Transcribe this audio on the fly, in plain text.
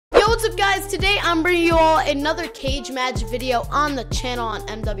up, guys? Today I'm bringing you all another cage match video on the channel on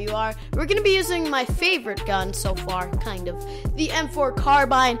MWR. We're going to be using my favorite gun so far, kind of, the M4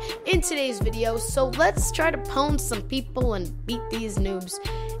 carbine in today's video. So let's try to pwn some people and beat these noobs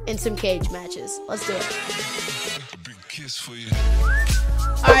in some cage matches. Let's do it.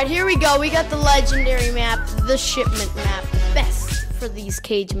 Alright, here we go. We got the legendary map, the shipment map, best for these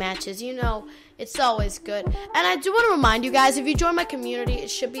cage matches. You know, it's always good. And I do want to remind you guys, if you join my community,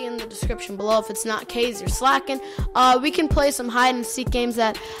 it should be in the description below. If it's not, KayZ, you're slacking. We can play some hide and seek games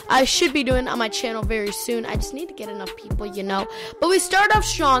that I should be doing on my channel very soon. I just need to get enough people, you know. But we start off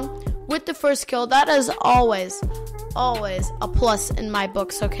strong with the first kill. That is always a plus in my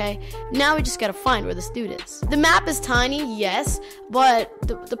books, okay? Now we just gotta find where this dude is. The map is tiny, yes, but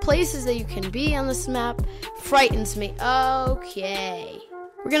the places that you can be on this map frightens me. Okay.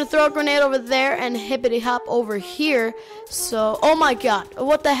 We're gonna throw a grenade over there and hippity hop over here. So, oh my god,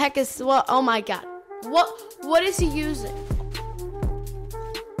 what the heck is, what, oh my god. What is he using?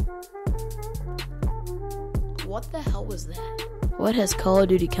 What the hell was that? What has Call of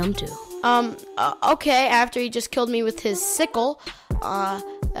Duty come to? Okay, after he just killed me with his sickle,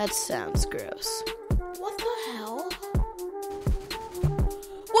 that sounds gross. What the hell?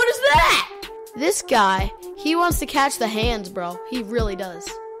 What is that? This guy, he wants to catch the hands, bro. He really does.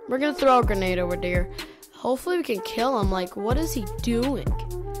 We're gonna throw a grenade over there. Hopefully we can kill him. Like, what is he doing?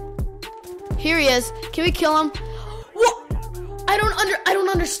 Here he is. Can we kill him? What? I don't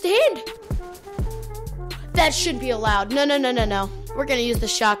understand. That should be allowed. No. We're gonna use the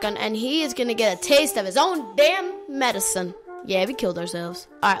shotgun, and he is gonna get a taste of his own damn medicine. Yeah, we killed ourselves.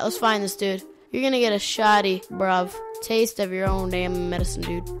 Alright, let's find this dude. You're gonna get a shoddy, bruv. Taste of your own damn medicine,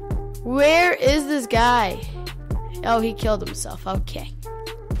 dude. Where is this guy? Oh, he killed himself. Okay.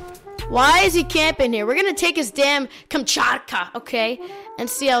 Why is he camping here? We're gonna take his damn Kamchatka, okay? And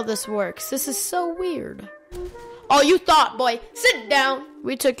see how this works. This is so weird. Oh, you thought, boy. Sit down.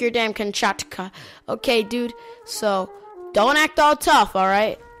 We took your damn Kamchatka. Okay, dude. So, don't act all tough,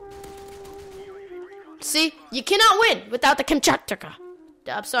 alright? See? You cannot win without the Kamchatka.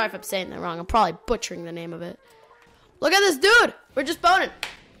 I'm sorry if I'm saying that wrong. I'm probably butchering the name of it. Look at this dude. We're just boning.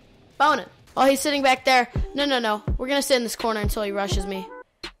 Boning. Oh, he's sitting back there. No. We're going to sit in this corner until he rushes me.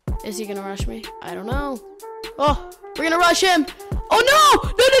 Is he going to rush me? I don't know. Oh, we're going to rush him. Oh, no.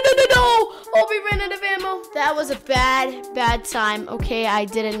 No. Oh, we ran out of ammo. That was a bad time. Okay, I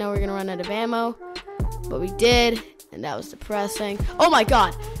didn't know we were going to run out of ammo. But we did. And that was depressing. Oh my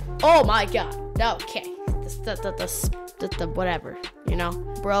god. Okay. The whatever, you know.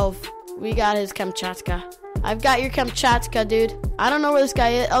 Bro, we got his Kamchatka. I've got your Kamchatka, dude. I don't know where this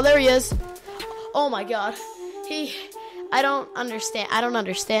guy is. Oh, there he is. Oh my god. I don't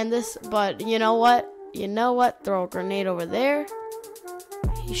understand this, but you know what? Throw a grenade over there.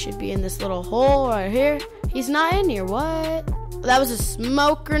 He should be in this little hole right here. He's not in here. What? That was a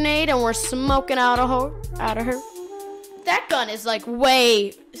smoke grenade, and we're smoking out of her. That gun is like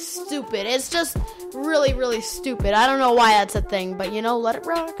way stupid. It's just really stupid. I don't know why that's a thing, but you know, let it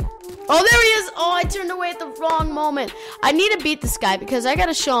rock. Oh, there he is. Oh, I turned away at the wrong moment. I need to beat this guy because I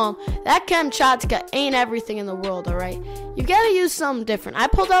gotta show him that Kamchatka ain't everything in the world, alright? You gotta use something different. I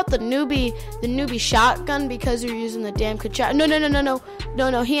pulled out the newbie shotgun because you're using the damn Kamchatka.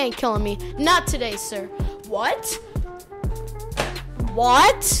 No, he ain't killing me. Not today, sir. What?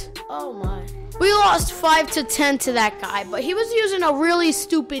 Oh my. We lost 5-10 to that guy, but he was using a really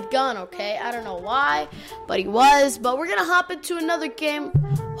stupid gun, okay? I don't know why, but he was. But we're gonna hop into another game.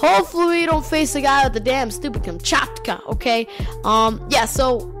 Hopefully we don't face the guy with the damn stupid Kamchatka, okay? Yeah,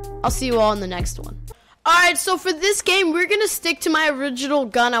 so I'll see you all in the next one. Alright, so for this game, we're gonna stick to my original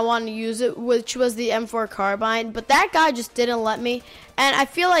gun I wanted to use it, which was the M4 carbine, but that guy just didn't let me, and I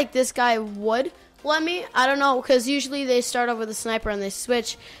feel like this guy would let me. I don't know, because usually they start off with a sniper and they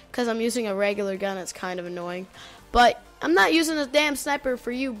switch. Because I'm using a regular gun, it's kind of annoying. But I'm not using a damn sniper for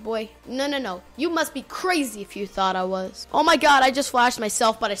you, boy. No. You must be crazy if you thought I was. Oh my god, I just flashed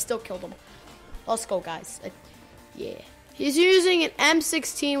myself, but I still killed him. Let's go, guys. Yeah. He's using an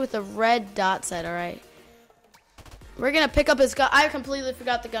M16 with a red dot sight, alright? We're going to pick up his gun. I completely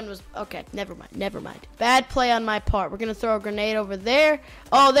forgot the gun was... Okay, never mind. Bad play on my part. We're going to throw a grenade over there.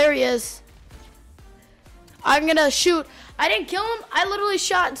 Oh, there he is. I'm gonna shoot. I didn't kill him. I literally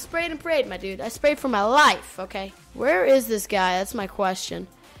shot and sprayed and prayed, my dude. I sprayed for my life, okay? Where is this guy? That's my question.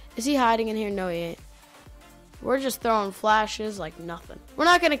 Is he hiding in here? No, he ain't. We're just throwing flashes like nothing. We're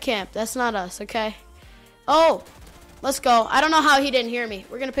not gonna camp. That's not us, okay? Oh, let's go. I don't know how he didn't hear me.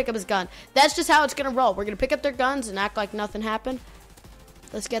 We're gonna pick up his gun. That's just how it's gonna roll. We're gonna pick up their guns and act like nothing happened.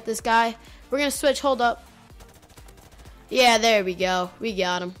 Let's get this guy. We're gonna switch. Hold up. Yeah, there we go. We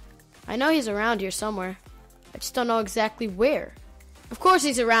got him. I know he's around here somewhere. I just don't know exactly where. Of course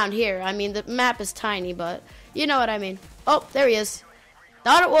he's around here. I mean, the map is tiny, but you know what I mean. Oh, there he is.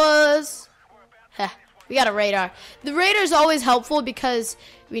 Thought it was. Heh, we got a radar. The radar is always helpful because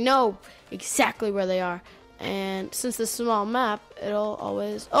we know exactly where they are. And since it's a small map, it'll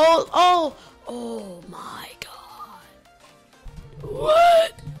always... Oh my god.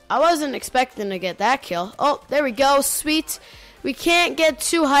 What? I wasn't expecting to get that kill. Oh, there we go. Sweet. We can't get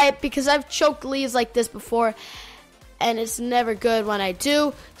too hyped because I've choked leads like this before. And it's never good when I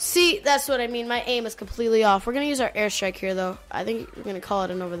do. See, that's what I mean. My aim is completely off. We're going to use our airstrike here, though. I think we're going to call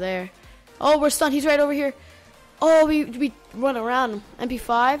it an over there. Oh, we're stunned. He's right over here. Oh, we run around him.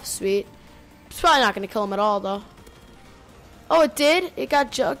 MP5. Sweet. It's probably not going to kill him at all, though. Oh, it did? It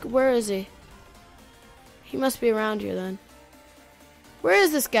got jugged. Where is he? He must be around here, then. Where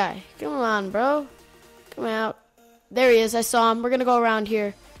is this guy? Come on, bro. Come out. There he is. I saw him. We're going to go around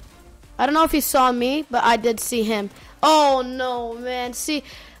here. I don't know if he saw me, but I did see him. Oh no, man. See,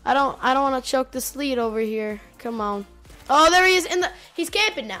 I don't want to choke this lead over here. Come on. Oh, there he is. He's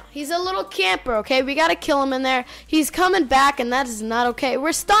camping now. He's a little camper, okay? We got to kill him in there. He's coming back, and that is not okay.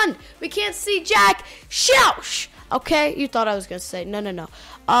 We're stunned. We can't see Jack. Shoush. Okay? You thought I was going to say. No.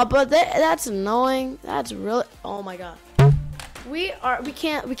 But that's annoying. That's really... Oh, my God. We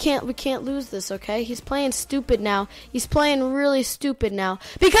can't lose this, okay? He's playing stupid now. He's playing really stupid now.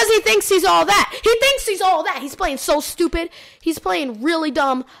 Because he thinks he's all that. He thinks he's all that. He's playing so stupid. He's playing really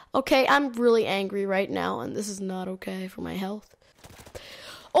dumb. Okay, I'm really angry right now, and this is not okay for my health.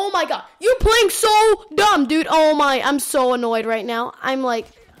 Oh my god. You're playing so dumb, dude. Oh my, I'm so annoyed right now. Oh my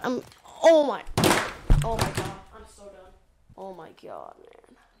god. I'm so done. Oh my god, man.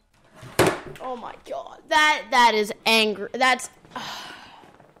 Oh my god, that is anger. That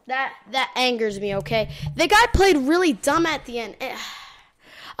angers me. Okay, the guy played really dumb at the end.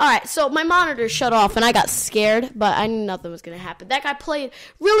 All right, so my monitor shut off and I got scared, but I knew nothing was gonna happen. That guy played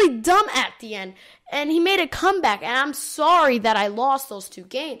really dumb at the end, and he made a comeback. And I'm sorry that I lost those 2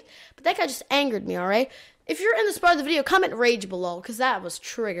 games, but that guy just angered me. All right. If you're in this part of the video, comment rage below, because that was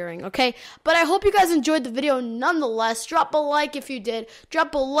triggering, okay? But I hope you guys enjoyed the video nonetheless. Drop a like if you did.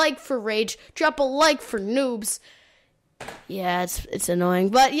 Drop a like for rage. Drop a like for noobs. Yeah, it's annoying.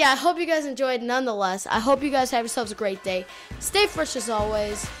 But yeah, I hope you guys enjoyed nonetheless. I hope you guys have yourselves a great day. Stay fresh as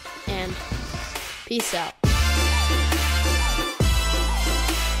always, and peace out.